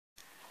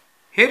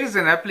Here is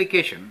an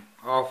application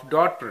of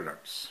dot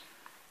products.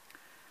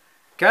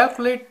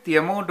 Calculate the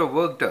amount of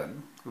work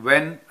done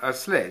when a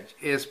sledge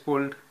is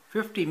pulled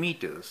 50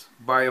 meters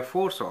by a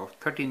force of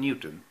 30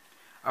 Newton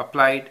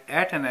applied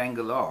at an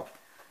angle of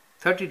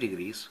 30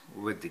 degrees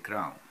with the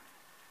ground.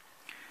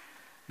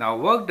 Now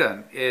work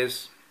done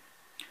is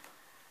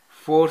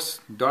force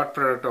dot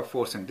product of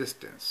force and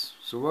distance.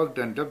 So work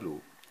done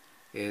W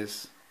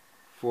is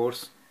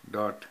force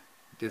dot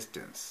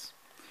distance.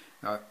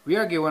 Now we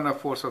are given a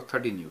force of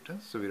 30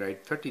 newtons, so we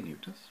write 30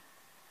 newtons.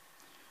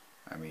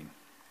 Let me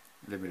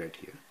write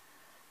here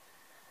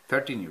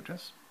 30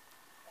 newtons.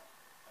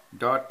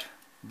 Dot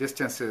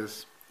distance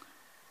is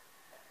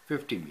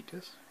 50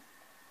 meters.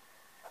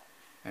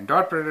 And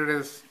dot product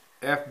is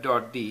F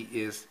dot D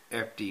is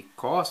Ft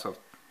cos of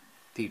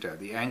theta,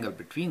 the angle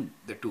between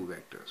the two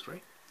vectors,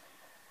 right?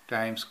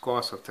 Times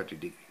cos of 30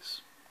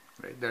 degrees,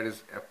 right? That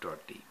is F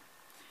dot D.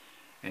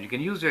 And you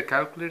can use your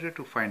calculator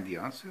to find the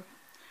answer.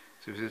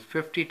 So this is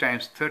 50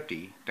 times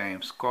 30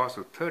 times cos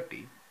of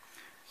 30.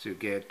 So you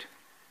get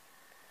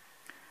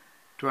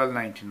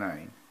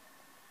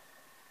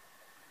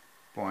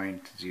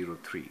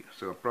 1299.03.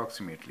 So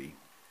approximately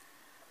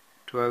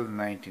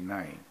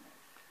 1299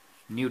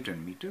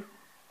 Newton meter,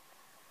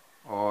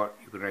 or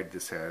you could write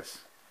this as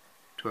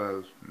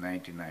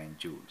 1299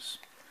 joules.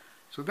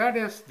 So that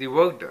is the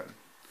work done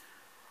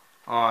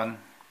on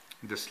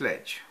the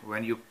sledge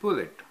when you pull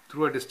it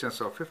through a distance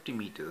of 50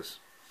 meters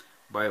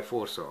by a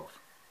force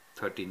of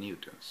 30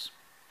 newtons.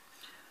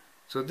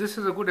 So this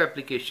is a good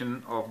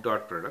application of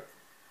dot product.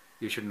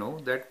 You should know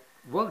that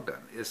work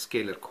done is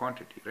scalar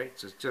quantity, right?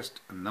 So it's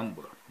just a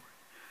number.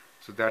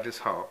 So that is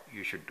how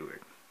you should do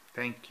it.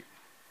 Thank you.